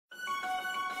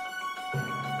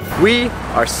We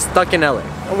are stuck in LA.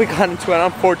 And we got into an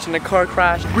unfortunate car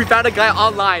crash. We found a guy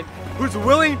online who's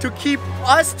willing to keep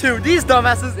us two, these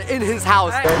dumbasses, in his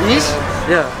house.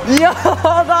 Yeah. Yeah,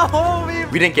 the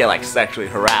homie. We didn't get like sexually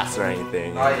harassed or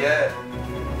anything. Not yet.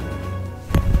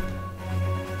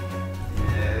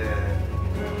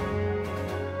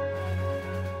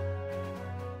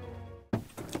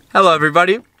 Hello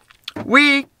everybody.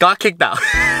 We got kicked out.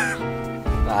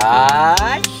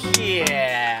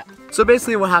 Yeah. So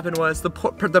basically what happened was the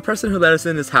person who let us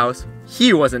in his house,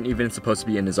 he wasn't even supposed to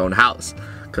be in his own house.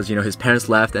 Cause you know his parents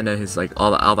left and then his like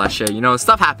all that shit, you know,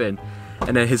 stuff happened.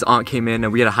 And then his aunt came in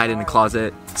and we had to hide in the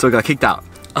closet. So we got kicked out.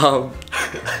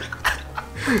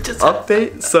 Just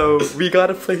update, so we got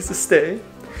a place to stay.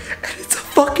 And it's a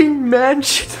fucking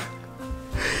mansion.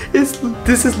 This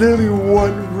is literally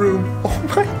one room. Oh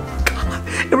my god.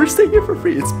 And we're staying here for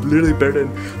free. It's literally better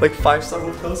than like 5-star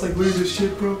hotels. Like look at this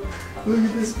shit, bro. Look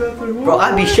at this bathroom. Bro,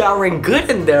 I'd be showering good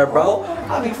in there, bro.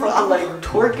 I'd be fucking like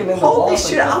twerking in the wall. Holy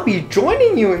shit, I'll be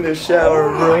joining you in the shower,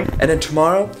 bro. And then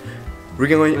tomorrow, we're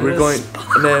going,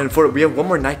 and then we have one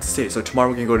more night to stay. So tomorrow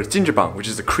we're gonna go to Jinjerbang, which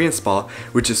is a Korean spa,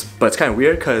 but it's kind of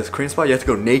weird because Korean spa you have to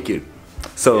go naked.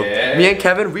 So me and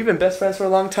Kevin, we've been best friends for a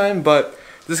long time, but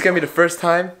this is gonna be the first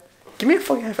time. Give me a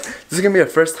fucking high five. This is gonna be the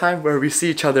first time where we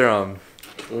see each other.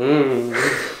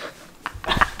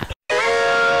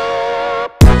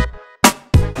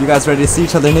 You guys ready to see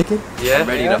each other naked? Yeah. I'm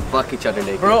ready to fuck each other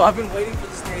naked. Bro, I've been waiting for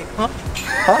this day. Huh?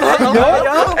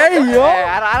 Yo? Hey, yo! Hey,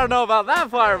 I don't know about that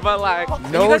part, but like,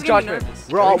 no judgment.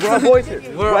 We're all boys here.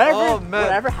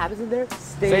 Whatever happens in there,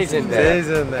 stays in there.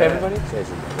 Stays in there. Okay, everybody? Stays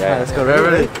in there. Yeah, let's go.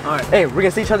 Ready? Alright. Hey, we're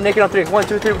gonna see each other naked on 3. 1,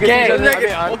 2, 3. We're gonna see each other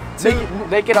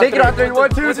naked. Naked on 3. 1,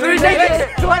 2, 3. Naked!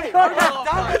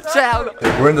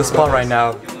 We're in the spot right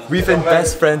now. We've been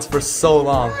best friends for so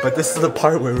long, but this is the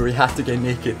part where we have to get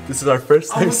naked. This is our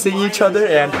first time seeing each other,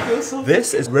 and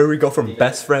this is where we go from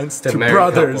best friends to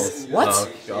brothers. What?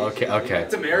 Okay.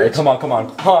 To marriage? Hey, come on.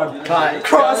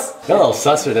 Cross! You're a little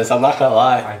sus for this, I'm not gonna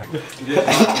lie.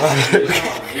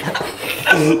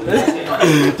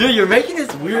 Dude, you're making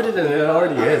this weirder than it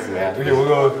already is, man. Okay, we'll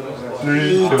go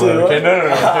 3, 2, 1. Okay,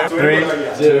 no. 3,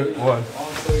 2, 1.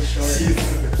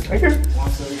 Okay.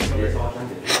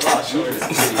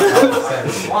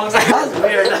 That was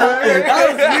weird. You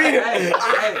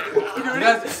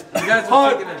guys were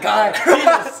taking a guy.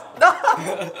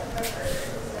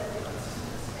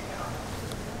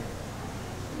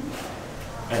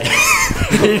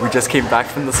 We just came back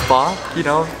from the spa, you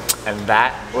know, and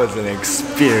that was an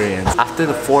experience. After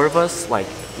the 4 of us like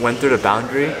went through the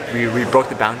boundary, we broke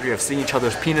the boundary of seeing each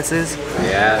other's penises.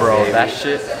 Yeah, bro, baby. that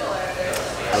shit.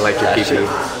 I like your pee-pee.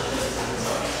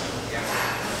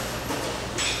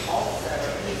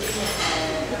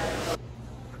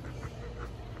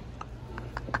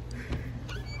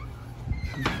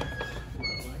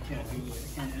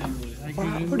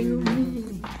 What do you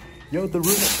mean? Yo, the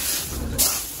room.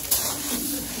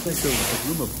 It's like the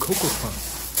room of Cocoa Puffs.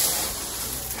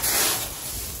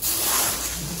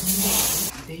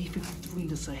 They through in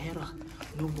the Sahara,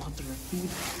 no water or food.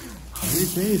 How do you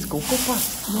say it's Cocoa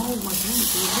Puffs? No, my friend,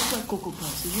 they look like Cocoa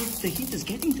Puffs. The heat is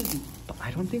getting to them. But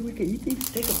I don't think we can eat these.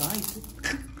 Take a bite.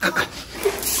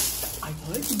 I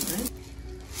heard you, friend.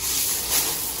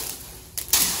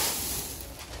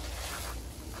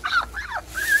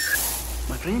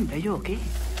 My friend, are you okay?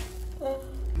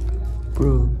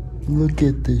 Bro, look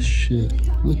at this shit.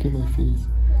 Look at my face.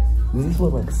 Is this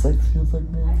what like sex feels like,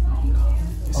 man?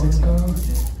 Sex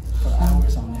goes for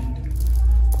hours on end.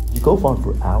 You go on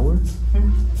for hours?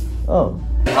 Oh.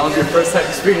 How was your first time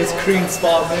experience Korean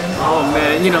spa, man? Oh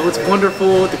man, you know it's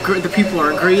wonderful. The people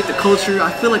are great. The culture.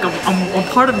 I feel like I'm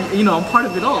part of I'm part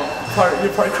of it all.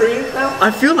 You're part Korean now? I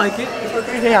feel like it.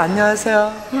 Hey,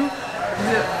 안녕하세요.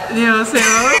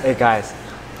 안녕하세요. Hey guys,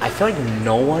 I feel like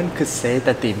no one could say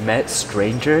that they met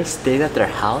strangers, stayed at their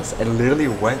house, and literally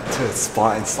went to a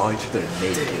spa and saw each other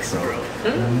naked, bro.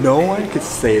 No one could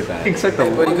say that. Except the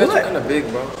but you guys are kind of big,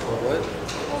 bro. What?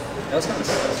 That was kind of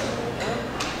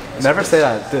sus. Never say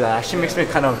that, dude. That actually makes me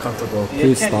kind of uncomfortable.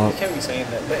 Please stop. You can't be saying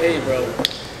that. But hey, bro.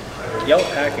 Yo,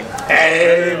 packing.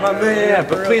 Hey, my man.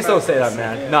 But please don't say that,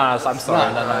 man. No, I'm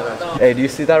sorry. No. Hey, do you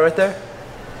see that right there?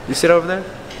 You see that over there?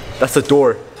 That's the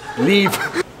door. Leave.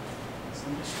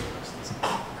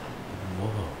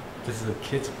 Whoa, this is a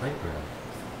kid's playground.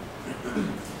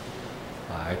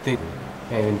 I think we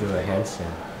can't even do a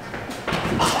handstand.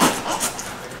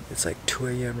 It's like 2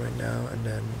 a.m. right now, and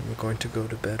then we're going to go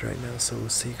to bed right now, so we'll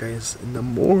see you guys in the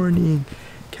morning.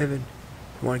 Kevin,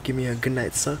 you want to give me a good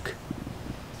night suck?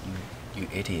 You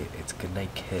idiot, it's a good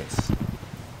night kiss.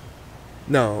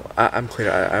 No, I'm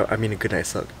clear. I mean a good night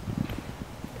suck.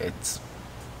 It's,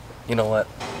 you know what?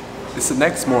 It's the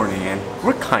next morning and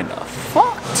we're kind of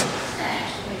fucked.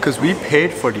 Because we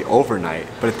paid for the overnight.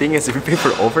 But the thing is, if you pay for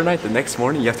overnight, the next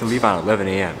morning you have to leave at 11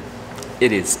 a.m.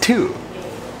 It is 2.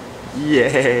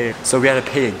 Yay. So we had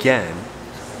to pay again.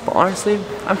 But honestly,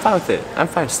 I'm fine with it. I'm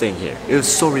fine staying here. It was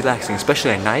so relaxing,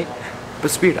 especially at night. But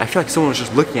it's weird, I feel like someone was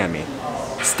just looking at me,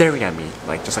 staring at me,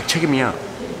 like just like checking me out.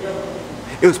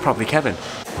 It was probably Kevin.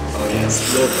 Oh yeah,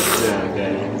 slip it down,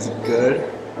 guys. Is it good?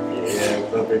 Yeah,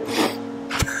 perfect.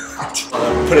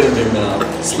 Put it in your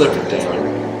mouth, slip it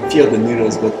down. Feel the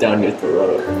noodles go down your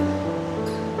throat.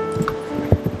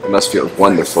 It must feel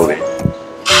wonderfully.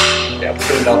 Yeah,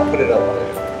 put it up, put it up.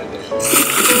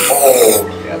 Oh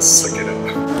yes, suck it up.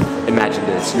 Imagine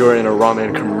this, you're in a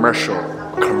ramen commercial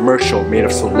made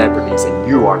of celebrities and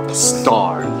you are the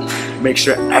star. Make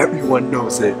sure everyone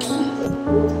knows it. Yeah,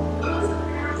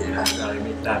 gotta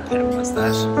make that pet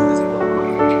mustache visible.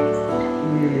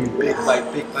 Big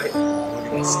bite, big bite. Look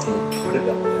at that steam, put it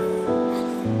up there.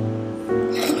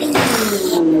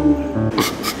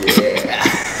 Yeah.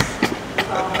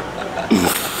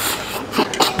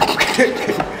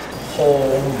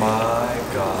 Oh my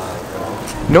god.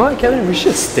 You know what, Kevin? We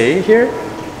should stay here.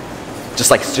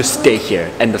 Just stay here.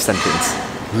 End of sentence.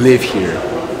 Live here.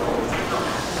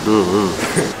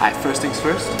 Alright, first things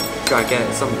first. Gotta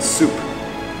get some soup.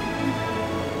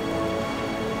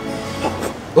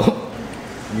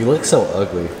 You look so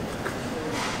ugly.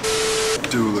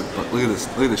 Dude, look at this.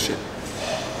 Look at this shit.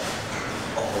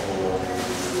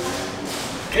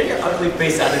 Get your ugly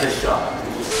face out of the shop.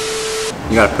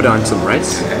 You gotta put on some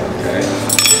rice. Okay.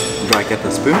 You gotta get the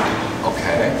spoon.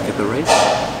 Okay. Get the rice.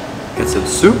 Get some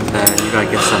soup. And you gotta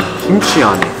get some kimchi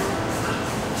on it.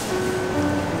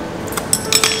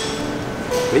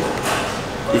 Wait.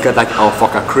 You got like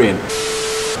alpaca Korean.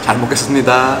 잘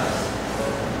먹겠습니다.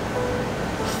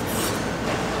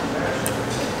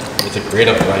 It's a great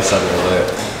up rice on your lip.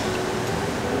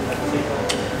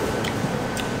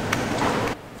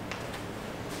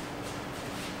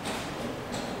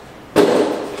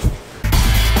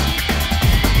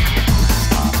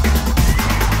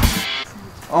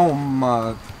 Oh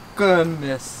my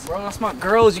goodness. Bro, that's my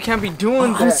girls. You can't be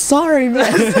doing that. I'm sorry,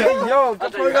 man. Yo,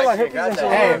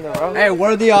 Hey,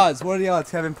 what are the odds? What are the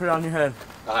odds? Kevin, put it on your head.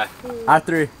 At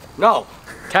 3. No.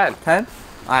 10. 10?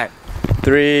 Alright.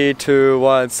 3, 2,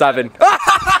 1, 7.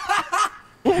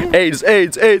 AIDS.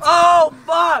 Oh,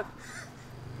 fuck!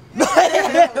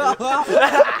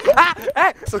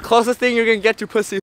 It's the closest thing you're gonna get to pussy.